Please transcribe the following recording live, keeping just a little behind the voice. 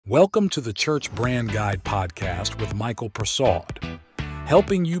Welcome to the Church Brand Guide podcast with Michael Prasad,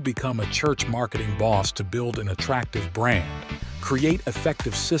 helping you become a church marketing boss to build an attractive brand, create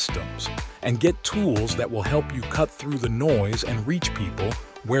effective systems, and get tools that will help you cut through the noise and reach people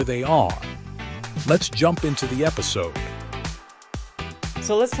where they are. Let's jump into the episode.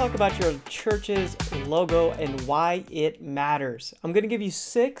 So let's talk about your church's logo and why it matters. I'm going to give you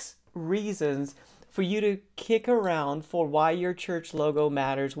 6 reasons for you to kick around for why your church logo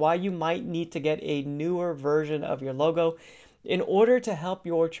matters, why you might need to get a newer version of your logo in order to help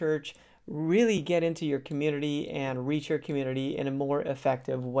your church really get into your community and reach your community in a more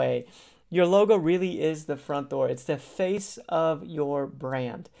effective way. Your logo really is the front door. It's the face of your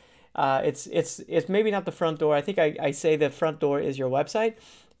brand. It's maybe not the front door. I think I say the front door is your website.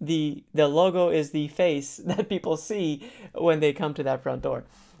 The logo is the face that people see when they come to that front door.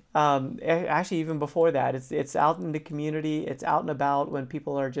 Actually, even before that, it's out in the community. It's out and about when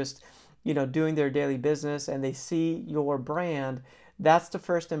people are just, doing their daily business and they see your brand. That's the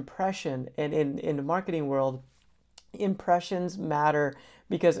first impression. And in the marketing world, impressions matter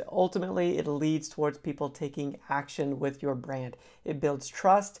because ultimately it leads towards people taking action with your brand. It builds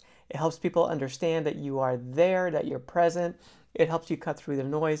trust. It helps people understand that you are there, that you're present. It helps you cut through the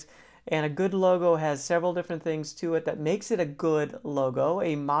noise. And a good logo has several different things to it that makes it a good logo,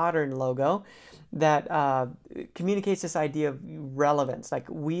 a modern logo that communicates this idea of relevance, like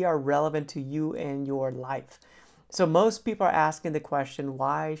we are relevant to you and your life. So most people are asking the question,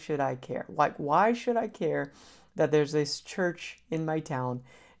 why should I care? Like, why should I care that there's this church in my town?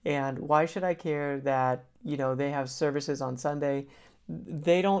 And why should I care that, they have services on Sunday?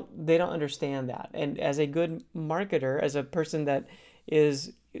 They don't understand that. And as a good marketer, as a person that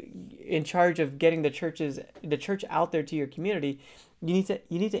is in charge of getting the church out there to your community, you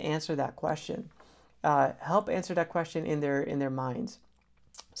need to answer that question. Help answer that question in their minds.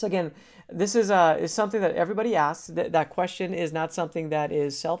 So again, this is something that everybody asks. That question is not something that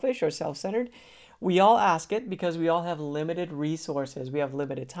is selfish or self-centered. We all ask it because we all have limited resources. We have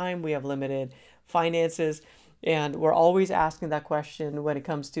limited time. We have limited finances. And we're always asking that question when it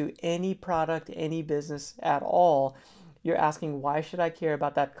comes to any product, any business at all. You're asking, why should I care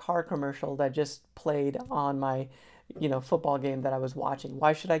about that car commercial that just played on my, football game that I was watching?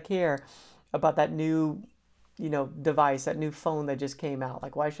 Why should I care about that new, device, that new phone that just came out?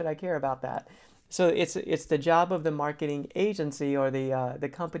 Like, why should I care about that? So it's the job of the marketing agency or the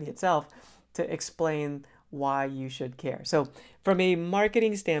company itself to explain why you should care. So from a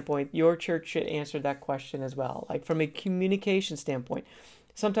marketing standpoint, your church should answer that question as well. Like from a communication standpoint,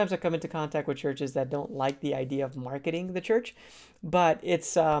 sometimes I come into contact with churches that don't like the idea of marketing the church, but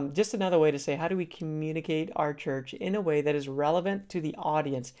it's just another way to say, how do we communicate our church in a way that is relevant to the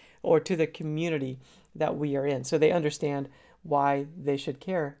audience or to the community that we are in, so they understand why they should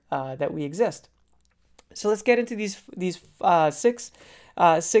care that we exist. So let's get into these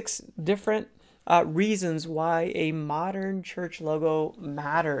 6 different reasons why a modern church logo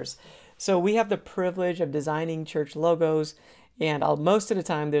matters. So we have the privilege of designing church logos, and most of the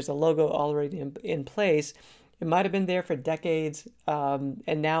time there's a logo already in place. It might have been there for decades,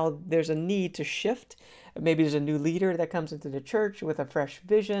 and now there's a need to shift. Maybe there's a new leader that comes into the church with a fresh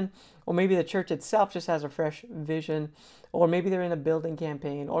vision, or maybe the church itself just has a fresh vision, or maybe they're in a building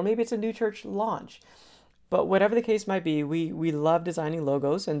campaign, or maybe it's a new church launch. But whatever the case might be, we love designing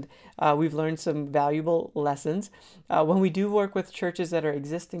logos, and we've learned some valuable lessons. When we do work with churches that are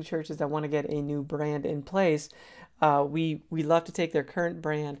existing churches that want to get a new brand in place, we love to take their current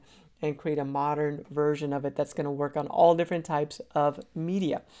brand and create a modern version of it that's going to work on all different types of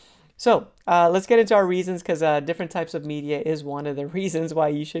media. So let's get into our reasons, because different types of media is one of the reasons why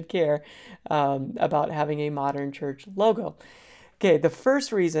you should care about having a modern church logo. Okay, the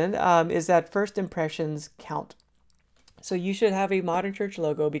first reason is that first impressions count. So you should have a modern church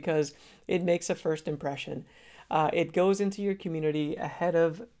logo because it makes a first impression. It goes into your community ahead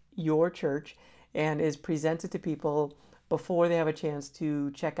of your church and is presented to people before they have a chance to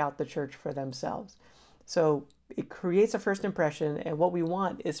check out the church for themselves. So it creates a first impression, and what we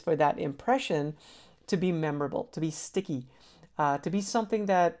want is for that impression to be memorable, to be sticky, to be something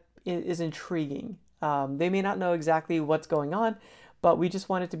that is intriguing. They may not know exactly what's going on, but we just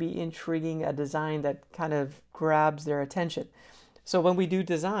want it to be intriguing, a design that kind of grabs their attention. So when we do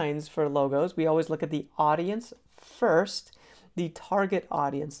designs for logos, we always look at the audience first, the target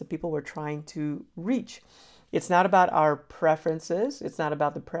audience, the people we're trying to reach. It's not about our preferences. It's not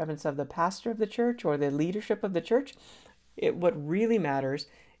about the preference of the pastor of the church or the leadership of the church. What really matters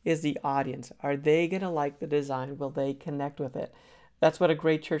is the audience. Are they going to like the design? Will they connect with it? That's what a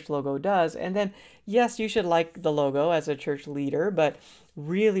great church logo does. And then, yes, you should like the logo as a church leader, but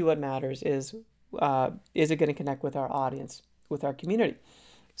really what matters is it going to connect with our audience, with our community?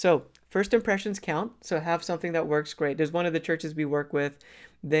 So first impressions count. So have something that works great. There's one of the churches we work with.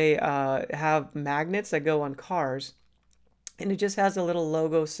 They have magnets that go on cars, and it just has a little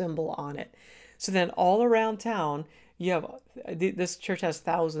logo symbol on it. So then all around town, you have this church has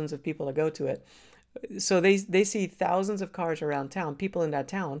thousands of people that go to it. So they see thousands of cars around town, people in that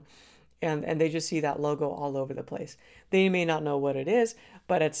town, and they just see that logo all over the place. They may not know what it is,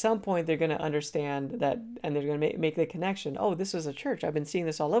 but at some point they're going to understand that, and they're going to make the connection. Oh, this is a church. I've been seeing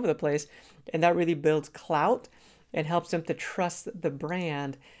this all over the place. And that really builds clout and helps them to trust the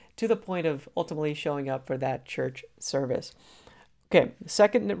brand to the point of ultimately showing up for that church service. Okay, the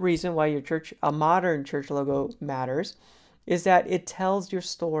second reason why your church, a modern church logo matters, is that it tells your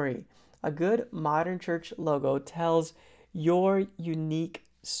story. A good modern church logo tells your unique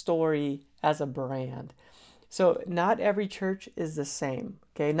story as a brand. So not every church is the same.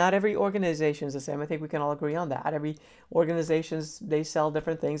 Okay, not every organization is the same. I think we can all agree on that. Every organizations, they sell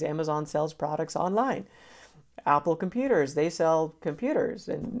different things. Amazon sells products online. Apple computers, they sell computers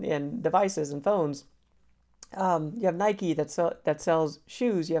and devices and phones. You have Nike that sells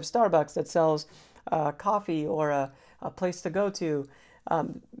shoes. You have Starbucks that sells coffee or a place to go to.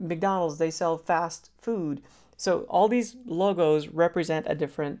 McDonald's, they sell fast food. So all these logos represent a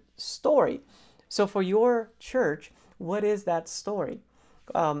different story. So for your church, what is that story?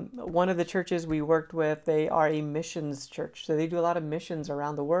 One of the churches we worked with, they are a missions church. So they do a lot of missions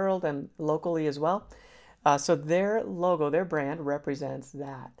around the world and locally as well. So their logo, their brand represents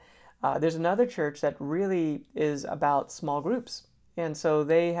that. There's another church that really is about small groups. And so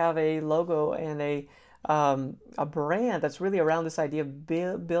they have a logo and a brand that's really around this idea of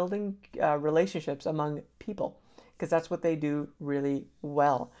building relationships among people, because that's what they do really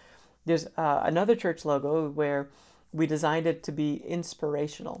well. There's another church logo where we designed it to be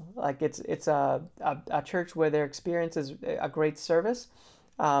inspirational. Like it's a church where their experience is a great service.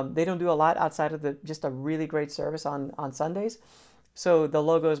 They don't do a lot outside of just a really great service on Sundays. So the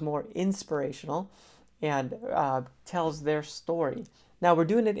logo is more inspirational and tells their story. Now we're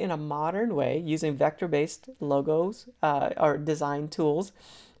doing it in a modern way using vector-based logos or design tools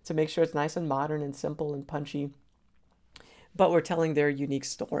to make sure it's nice and modern and simple and punchy. But we're telling their unique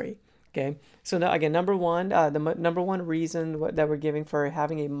story. Okay. So now again, number one, the number one reason that we're giving for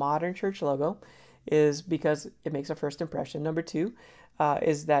having a modern church logo is because it makes a first impression. Number two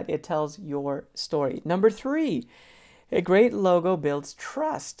is that it tells your story. Number three, a great logo builds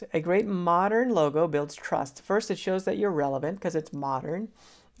trust. A great modern logo builds trust. First, it shows that you're relevant because it's modern.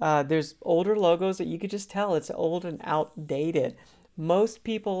 There's older logos that you could just tell it's old and outdated. Most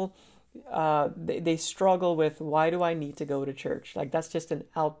people, they struggle with, why do I need to go to church? Like that's just an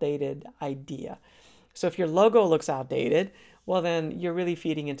outdated idea. So if your logo looks outdated, well then you're really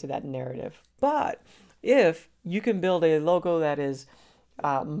feeding into that narrative. But if you can build a logo that is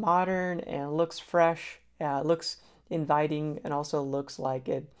modern and looks fresh, looks inviting, and also looks like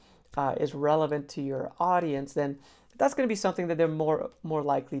it is relevant to your audience, then that's going to be something that they're more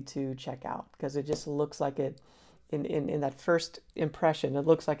likely to check out, because it just looks like it in that first impression. It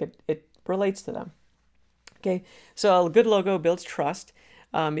looks like it relates to them. Okay, so a good logo builds trust.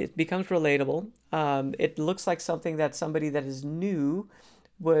 It becomes relatable. It looks like something that somebody that is new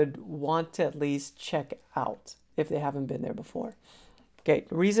would want to at least check out if they haven't been there before. Okay,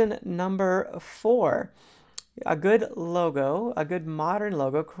 reason number 4. A good logo, a good modern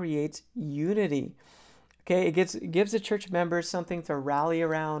logo creates unity. Okay, it gives the church members something to rally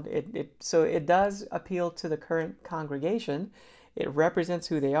around. So it does appeal to the current congregation. It represents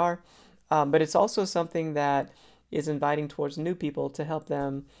who they are, but it's also something that is inviting towards new people to help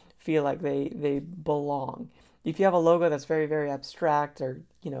them feel like they belong. If you have a logo that's very, very abstract, or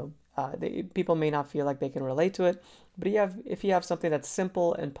people may not feel like they can relate to it. But if you have something that's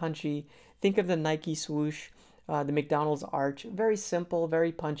simple and punchy, think of the Nike swoosh, the McDonald's arch, very simple,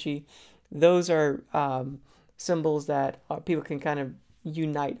 very punchy. Those are symbols that people can kind of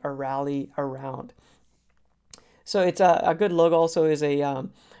unite or rally around. So it's a good logo. Also is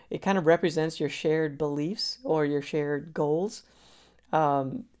it kind of represents your shared beliefs or your shared goals.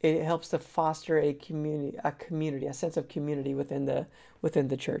 It helps to foster a community, a sense of community within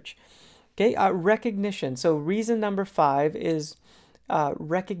the church. Okay, recognition. So reason number 5 is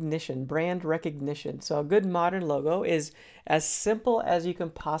recognition, brand recognition. So a good modern logo is as simple as you can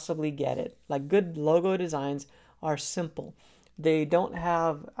possibly get it. Like good logo designs are simple. They don't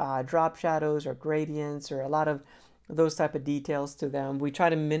have drop shadows or gradients or a lot of those type of details to them. We try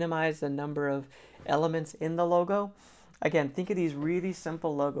to minimize the number of elements in the logo. Again, think of these really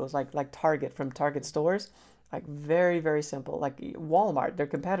simple logos like Target from Target stores, like very, very simple. Like Walmart, their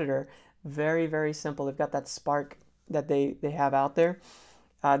competitor, very, very simple. They've got that spark that they have out there.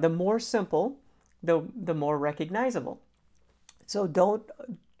 The more simple, the more recognizable. So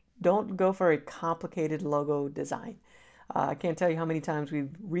don't go for a complicated logo design. I can't tell you how many times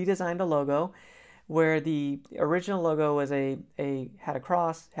we've redesigned a logo where the original logo was had a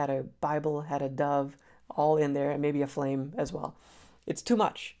cross, had a Bible, had a dove, all in there, and maybe a flame as well. It's too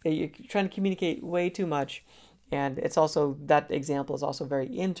much. You're trying to communicate way too much. And it's also, that example is also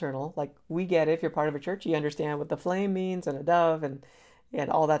very internal. Like, we get it. If you're part of a church, you understand what the flame means and a dove and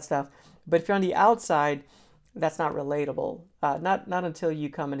all that stuff. But if you're on the outside, that's not relatable. Not until you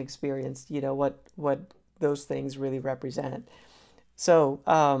come and experience, what those things really represent. So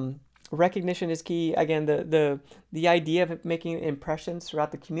recognition is key. Again, the idea of making impressions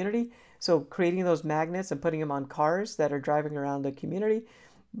throughout the community. So creating those magnets and putting them on cars that are driving around the community,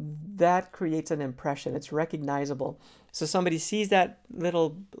 that creates an impression. It's recognizable. So somebody sees that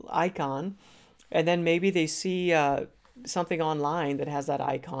little icon, and then maybe they see something online that has that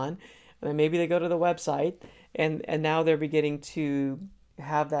icon, and then maybe they go to the website, and now they're beginning to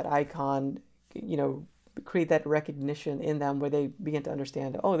have that icon, create that recognition in them where they begin to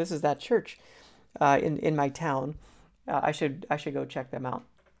understand, oh, this is that church in my town. I should go check them out.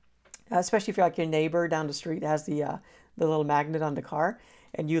 Especially if you're like your neighbor down the street has the little magnet on the car,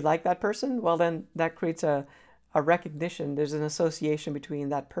 and you like that person, well, then that creates a recognition. There's an association between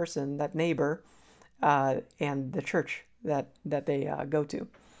that person, that neighbor, and the church that they go to.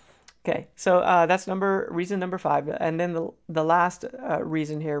 Okay, so that's reason number 5. And then the last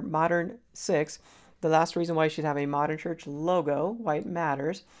reason here, modern 6, the last reason why you should have a modern church logo, why it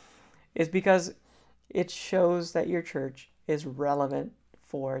matters, is because it shows that your church is relevant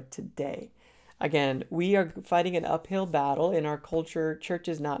for today. Again, we are fighting an uphill battle in our culture. Church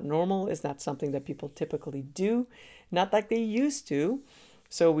is not normal. It's not something that people typically do, not like they used to.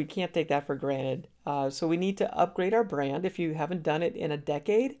 So we can't take that for granted. So we need to upgrade our brand. If you haven't done it in a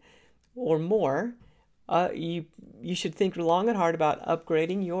decade or more, you should think long and hard about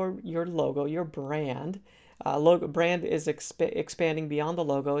upgrading your logo, your brand. Brand is expanding beyond the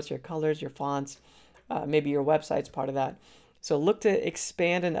logo. It's your colors, your fonts, maybe your website's part of that. So look to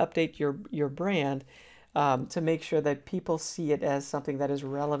expand and update your brand to make sure that people see it as something that is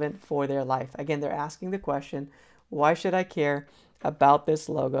relevant for their life. Again, they're asking the question, why should I care about this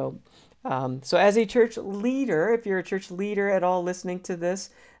logo? So as a church leader, if you're a church leader at all listening to this,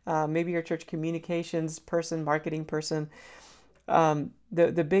 maybe you're a church communications person, marketing person,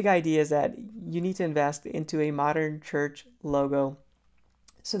 the big idea is that you need to invest into a modern church logo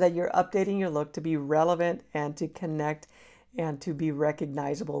so that you're updating your look to be relevant and to connect and to be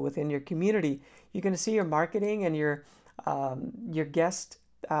recognizable within your community. You're going to see your marketing and your guest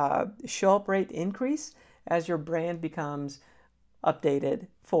show up rate increase as your brand becomes updated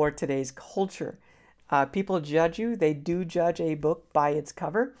for today's culture. People judge you. They do judge a book by its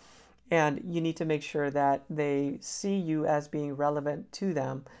cover, and you need to make sure that they see you as being relevant to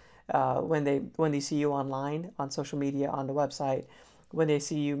them when they see you online, on social media, on the website, when they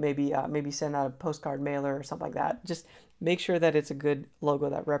see you maybe send out a postcard mailer or something like that. Just make sure that it's a good logo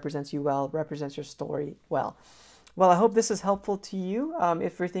that represents you well, represents your story well. Well, I hope this is helpful to you.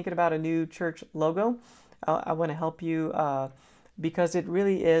 If you're thinking about a new church logo, I want to help you because it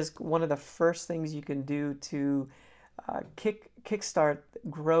really is one of the first things you can do to kickstart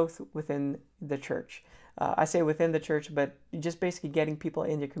growth within the church. I say within the church, but just basically getting people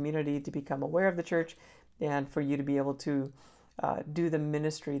in your community to become aware of the church and for you to be able to do the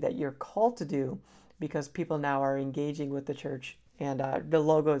ministry that you're called to do, because people now are engaging with the church, and the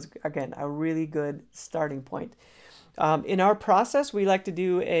logo is, again, a really good starting point. In our process, we like to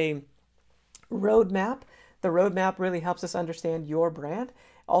do a roadmap. The roadmap really helps us understand your brand,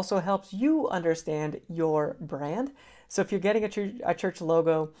 also helps you understand your brand. So if you're getting a church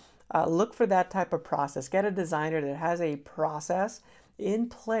logo, look for that type of process. Get a designer that has a process in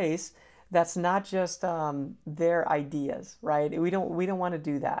place that's not just their ideas, right? We don't want to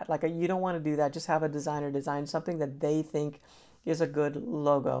do that. Like, you don't want to do that. Just have a designer design something that they think is a good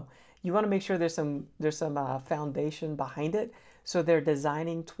logo. You want to make sure there's some foundation behind it, so they're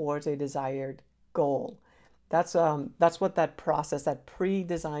designing towards a desired goal. That's what that process, that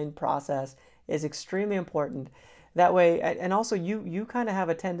pre-design process, is extremely important. That way, and also you kind of have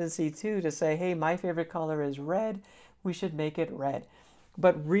a tendency too to say, hey, my favorite color is red. We should make it red.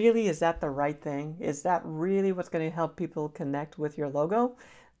 But really, is that the right thing? Is that really what's going to help people connect with your logo?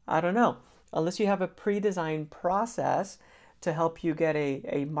 I don't know. Unless you have a pre-designed process to help you get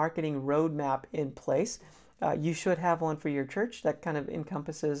a marketing roadmap in place, You should have one for your church that kind of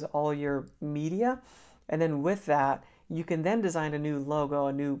encompasses all your media. And then with that, you can then design a new logo,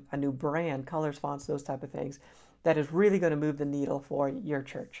 a new brand, colors, fonts, those type of things that is really going to move the needle for your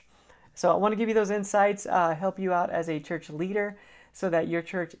church. So I want to give you those insights, help you out as a church leader so that your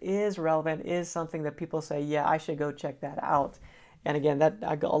church is relevant, is something that people say, yeah, I should go check that out. And again,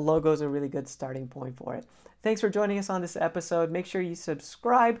 a logo is a really good starting point for it. Thanks for joining us on this episode. Make sure you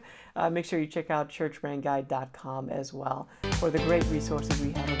subscribe. Make sure you check out churchbrandguide.com as well for the great resources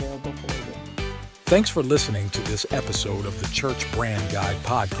we have available for you. Thanks for listening to this episode of the Church Brand Guide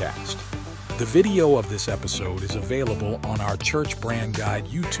podcast. The video of this episode is available on our Church Brand Guide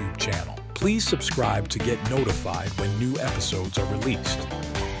YouTube channel. Please subscribe to get notified when new episodes are released.